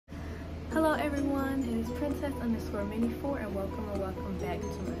Hello everyone, it is Princess_Mini4 and welcome back to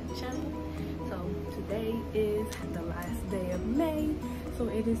my channel. So today is the last day of May, so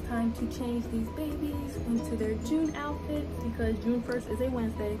it is time to change these babies into their June outfits because June 1st is a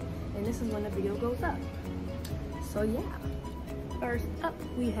Wednesday and this is when the video goes up. So yeah, first up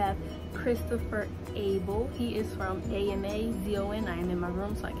we have Christopher Abel. He is from AMAZON. I am in my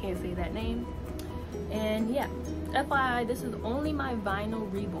room so I can't say that name. And yeah, FYI, this is only my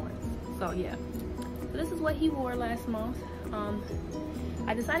vinyl Reborn. So yeah, so this is what he wore last month.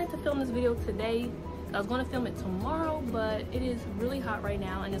 I decided to film this video today. I was going to film it tomorrow, but it is really hot right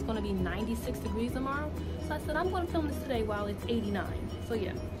now and it's going to be 96 degrees tomorrow. So I said I'm going to film this today while it's 89. So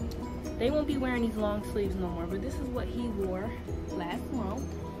yeah, they won't be wearing these long sleeves no more, but this is what he wore last month.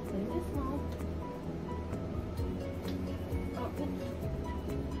 And this month,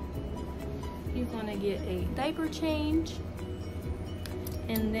 he's going to get a diaper change,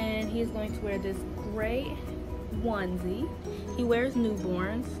 and then he's going to wear this gray onesie. He wears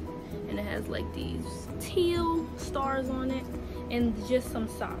newborns and it has like these teal stars on it and just some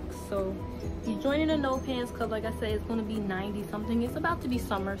socks. So he's joining the no pants because like I said, it's going to be 90 something. It's about to be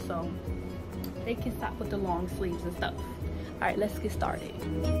summer, so they can stop with the long sleeves and stuff. All right, let's get started.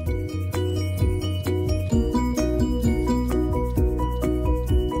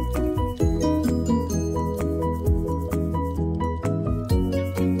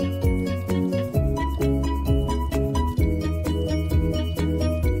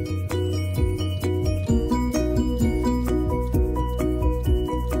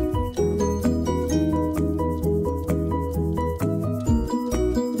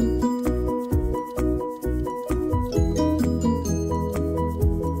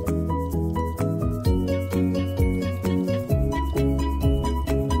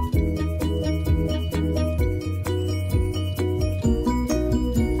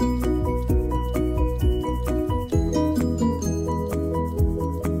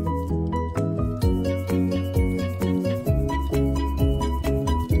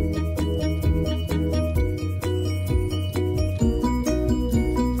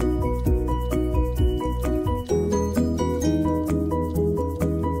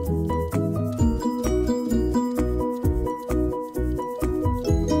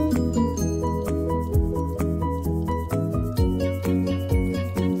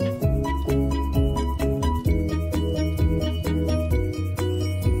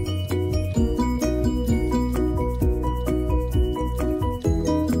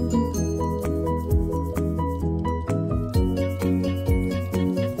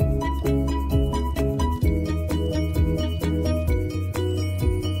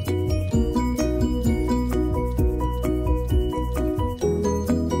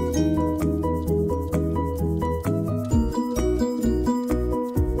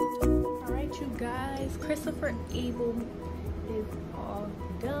 Christopher Abel is all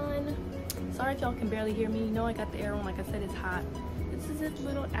done. Sorry if y'all can barely hear me. You know I got the air on, like I said, it's hot. This is his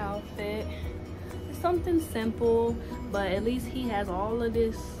little outfit. It's something simple, but at least he has all of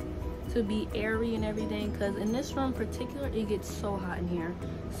this to be airy and everything, because in this room in particular, it gets so hot in here.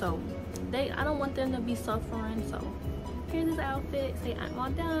 So I don't want them to be suffering. So here's his outfit. Say I'm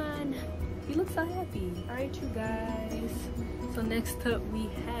all done. He looks so happy. All right, you guys. So next up we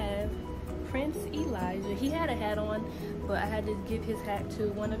have Prince Elijah. He had a hat on, but I had to give his hat to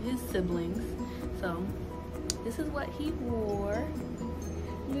one of his siblings. So this is what he wore.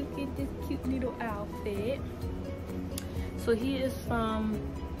 Look at this cute little outfit. So he is from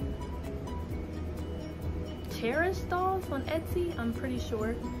Terrace Dolls on Etsy, I'm pretty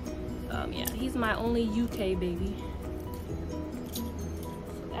sure. Yeah, he's my only UK baby. So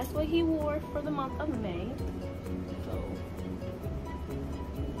that's what he wore for the month of May. So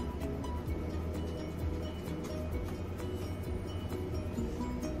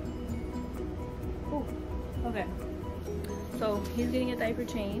okay, so he's getting a diaper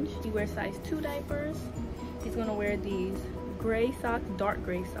change. He wears size 2 diapers. He's gonna wear these gray socks, dark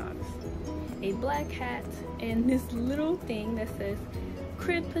gray socks, a black hat, and this little thing that says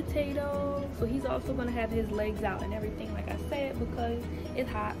crib potato. So he's also gonna have his legs out and everything, like I said, because it's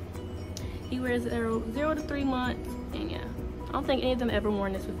hot. He wears 0 to 3 months, and yeah, I don't think any of them ever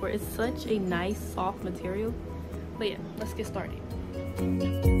worn this before. It's such a nice soft material. But yeah, let's get started.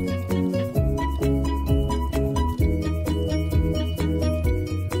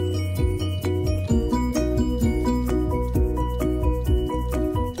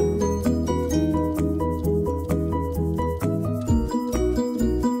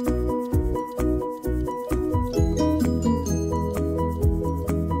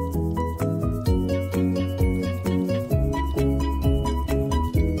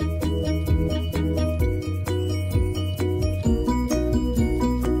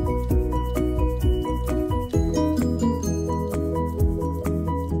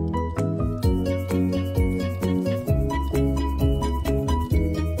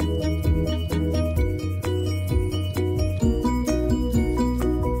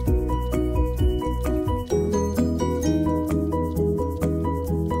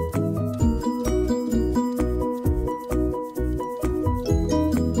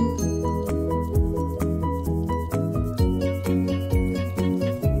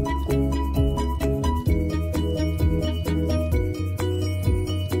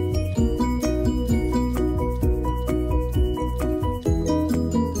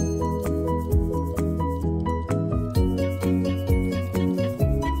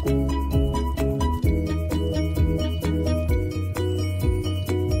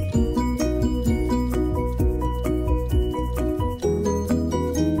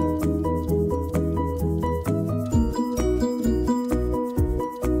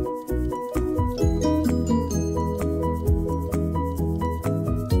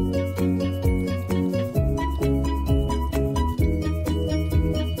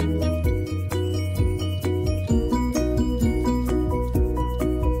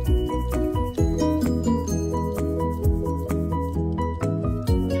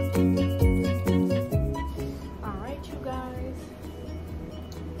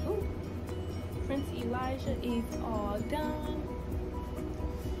 Elijah is all done.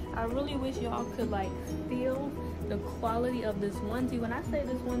 I really wish y'all could like feel the quality of this onesie. When I say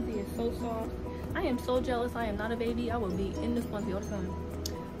this onesie is so soft, I am so jealous. I am not a baby. I will be in this onesie all the time.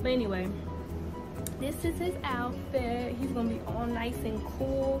 But anyway, this is his outfit. He's gonna be all nice and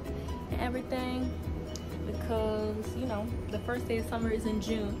cool and everything, because you know the first day of summer is in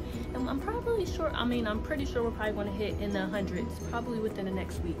June, and I'm pretty sure we're probably going to hit in the hundreds probably within the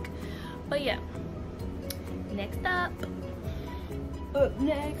next week. But yeah, next up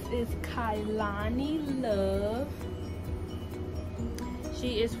next is Kailani Love.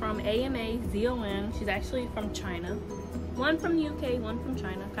 She is from AMA ZON. She's actually from China. One from the UK, one from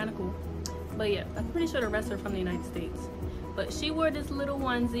China. Kind of cool. But yeah, I'm pretty sure the rest are from the United States. But she wore this little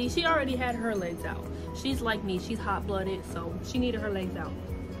onesie. She already had her legs out. She's like me. She's hot-blooded, so she needed her legs out.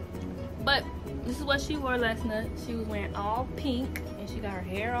 But this is what she wore last night. She was wearing all pink, and she got her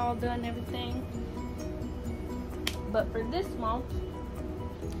hair all done and everything. But for this month,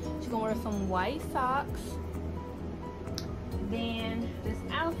 she's gonna wear some white socks. Then this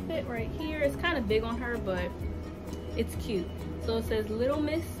outfit right here is kind of big on her, but it's cute. So it says Little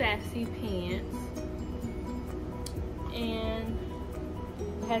Miss Sassy Pants, and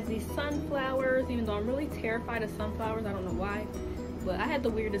it has these sunflowers. Even though I'm really terrified of sunflowers, I don't know why, but I had the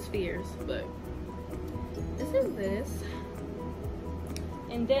weirdest fears. But this is this,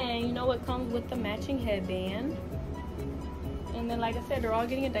 and then you know what comes with the matching headband. And then like I said, they're all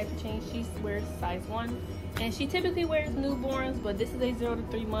getting a diaper change. She wears size 1, and she typically wears newborns, but this is a 0 to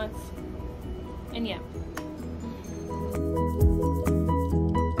 3 months. And yeah.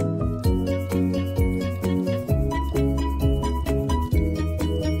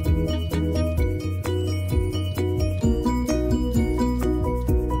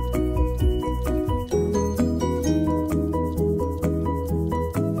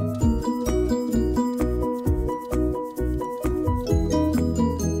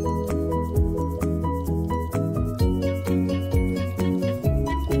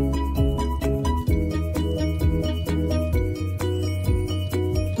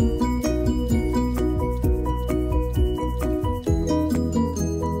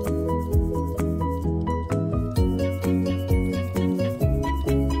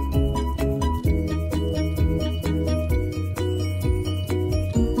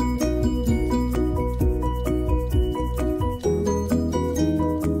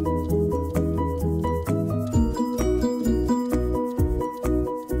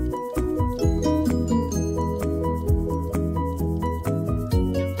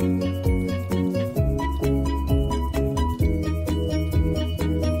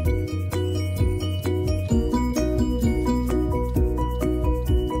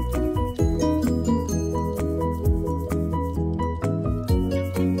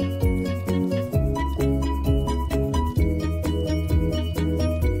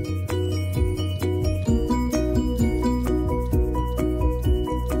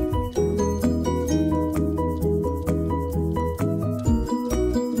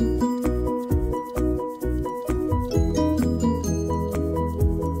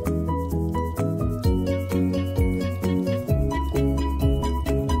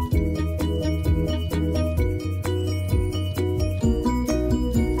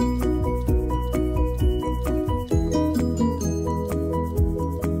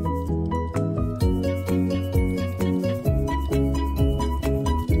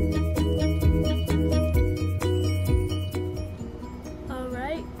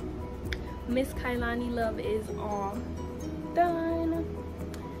 Miss Kailani Love is all done.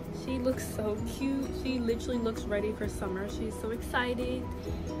 She looks so cute. She literally looks ready for summer. She's so excited.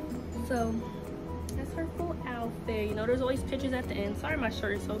 So that's her full outfit. You know, there's always pictures at the end. Sorry my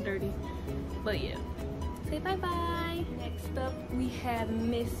shirt is so dirty, but yeah. Say bye-bye. Next up we have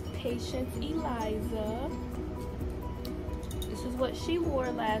Miss Patience Eliza. This is what she wore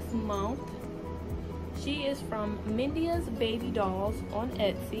last month. She is from Mindia's Baby Dolls on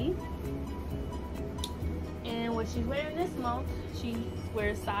Etsy. And what she's wearing this month, she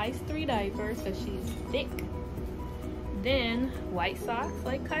wears size 3 diapers, so she's thick. Then white socks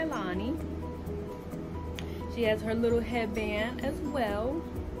like Kailani. She has her little headband as well.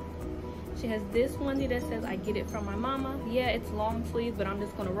 She has this onesie that says, I get it from my mama. Yeah, it's long sleeves, but I'm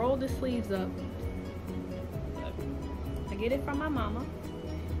just gonna roll the sleeves up. I get it from my mama.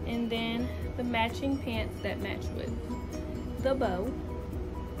 And then the matching pants that match with the bow.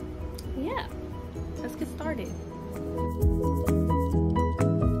 Yeah, let's get started.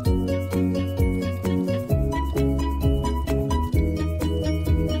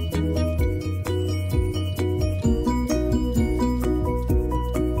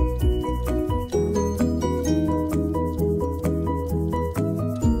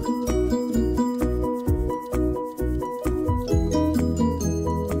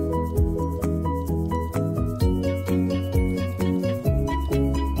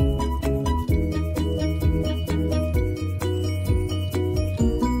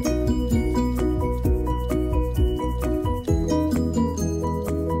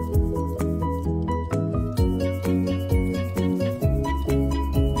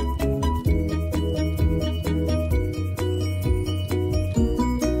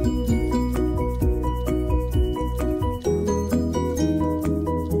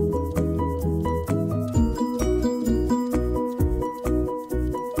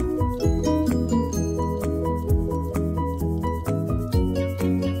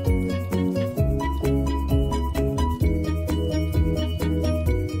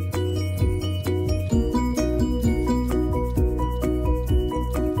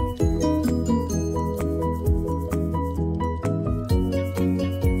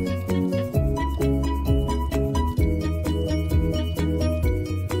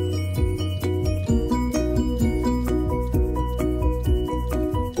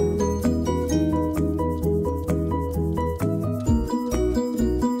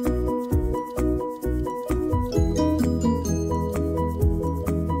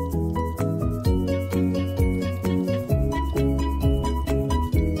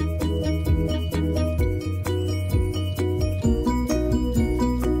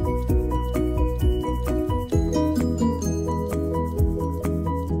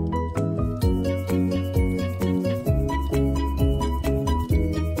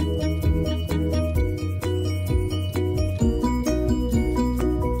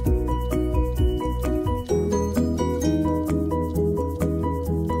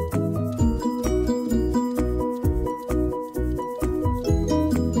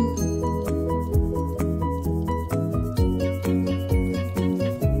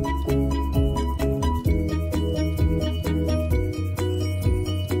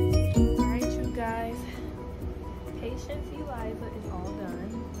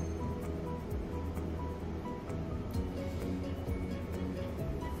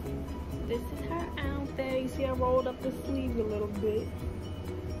 this is her outfit. You see I rolled up the sleeve a little bit.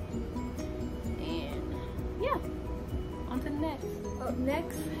 And yeah, on to the next. Up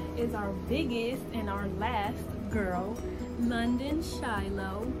next is our biggest and our last girl, London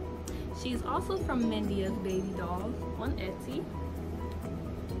Shiloh. She's also from Mendia's Baby Doll on Etsy.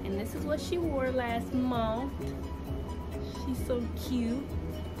 And this is what she wore last month. She's so cute.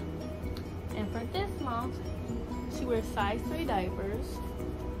 And for this month, she wears size 3 diapers.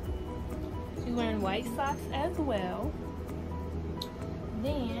 She's wearing white socks as well.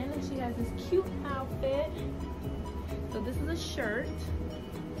 Then she has this cute outfit. So this is a shirt.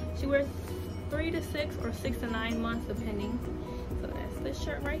 She wears 3 to 6 or 6 to 9 months depending. So that's this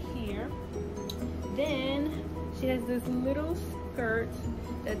shirt right here. Then she has this little skirt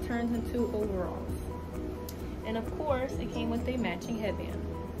that turns into overalls. And of course, it came with a matching headband.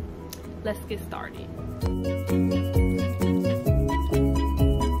 Let's get started.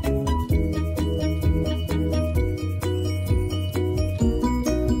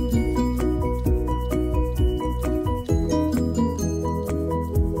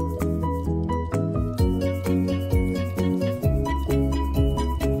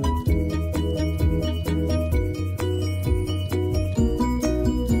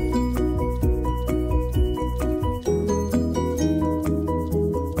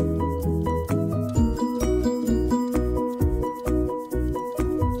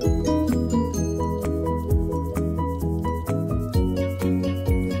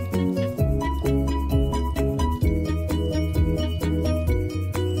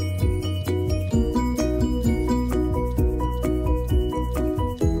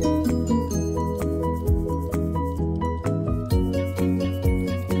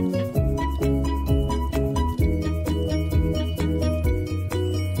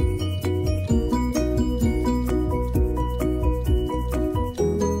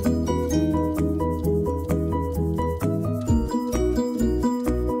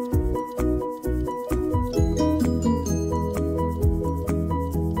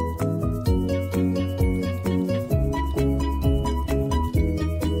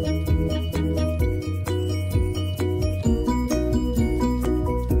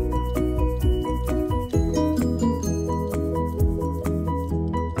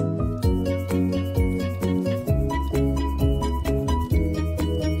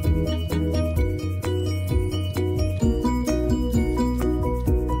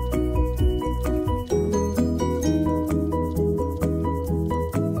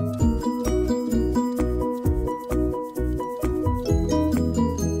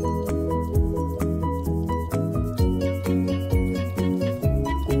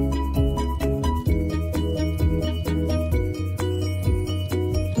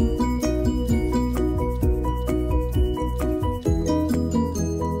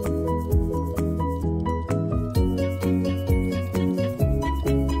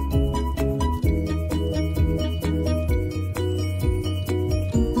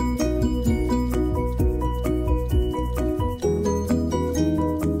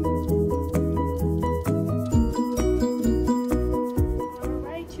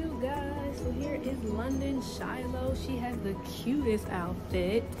 Cutest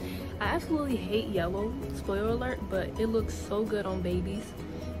outfit. I absolutely hate yellow, spoiler alert, but it looks so good on babies,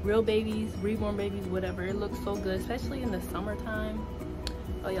 real babies, reborn babies, whatever. It looks so good, especially in the summertime.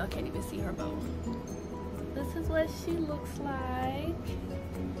 Oh, y'all can't even see her bow. This is what she looks like.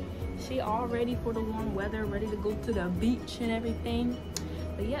 She all ready for the warm weather, ready to go to the beach and everything.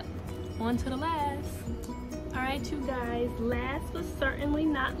 But yep, on to the last. All right, you guys, last but certainly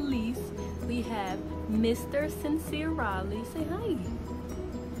not least, we have Mr. Sincere Raleigh. Say hi.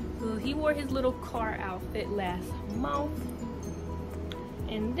 So he wore his little car outfit last month.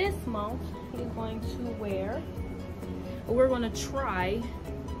 And this month, he's going to wear, we're going to try,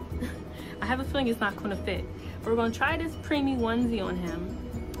 I have a feeling it's not going to fit. We're going to try this preemie onesie on him.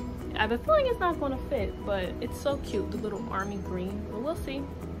 I have a feeling it's not going to fit, but it's so cute, the little army green, but we'll see.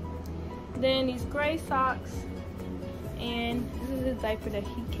 Then these gray socks, and this is his diaper that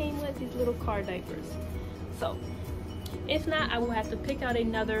he came with, these little car diapers. So if not, I will have to pick out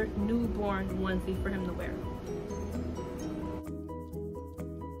another newborn onesie for him to wear.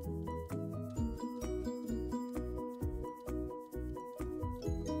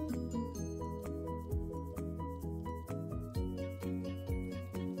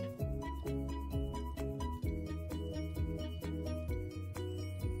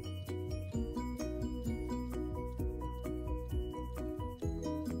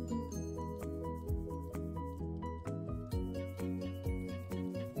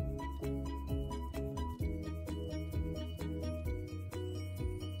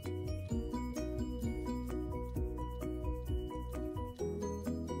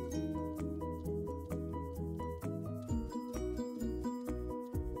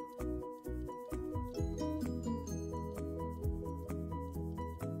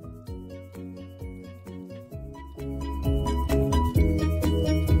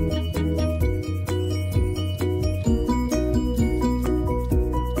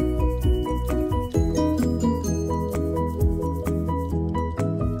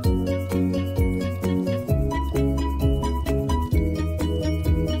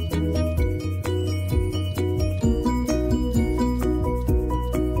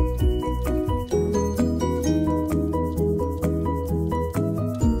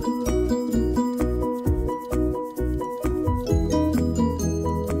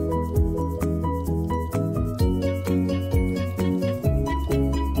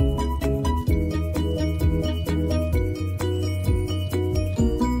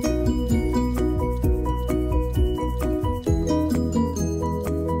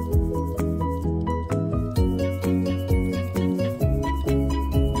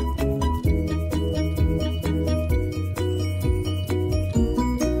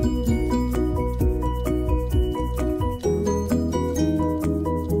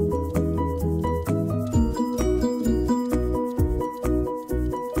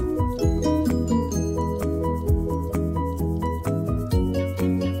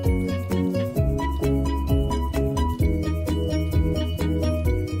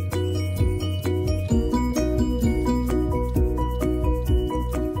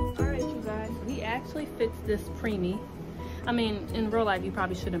 this preemie. I mean, in real life, you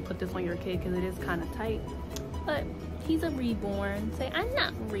probably shouldn't put this on your kid because it is kind of tight. But he's a reborn. Say, I'm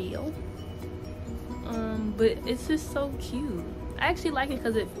not real. But it's just so cute. I actually like it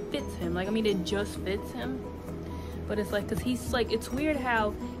because it fits him. Like, I mean, it just fits him. But it's like, because he's like, it's weird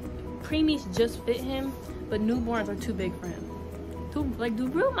how preemies just fit him, but newborns are too big for him. Like, do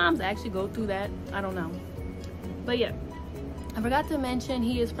real moms actually go through that? I don't know. But yeah, I forgot to mention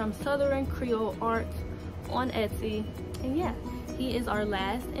he is from Southern Creole Arts on Etsy. And yeah, he is our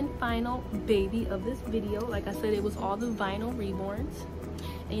last and final baby of this video. Like I said, it was all the vinyl reborns.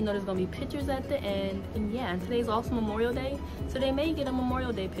 And you know there's gonna be pictures at the end. And yeah, and today's also Memorial Day, so they may get a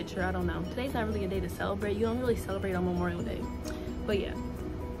Memorial Day picture. I don't know. Today's not really a day to celebrate. You don't really celebrate on Memorial Day. But yeah,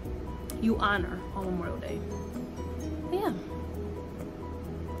 you honor on Memorial Day. But yeah.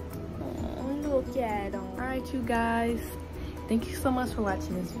 Oh, look at him. Alright, you guys. Thank you so much for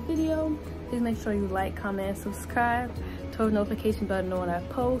watching this video. Please make sure you like, comment, and subscribe. Turn the notification bell to know when I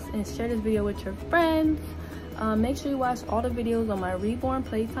post, and share this video with your friends. Make sure you watch all the videos on my Reborn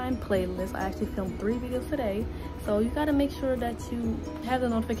Playtime playlist. I actually filmed 3 videos today, so you gotta make sure that you have the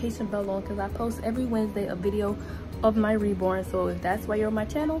notification bell on because I post every Wednesday a video of my Reborn. So if that's why you're on my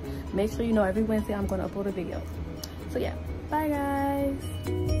channel, make sure you know every Wednesday I'm gonna upload a video. So yeah, bye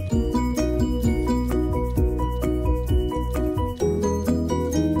guys.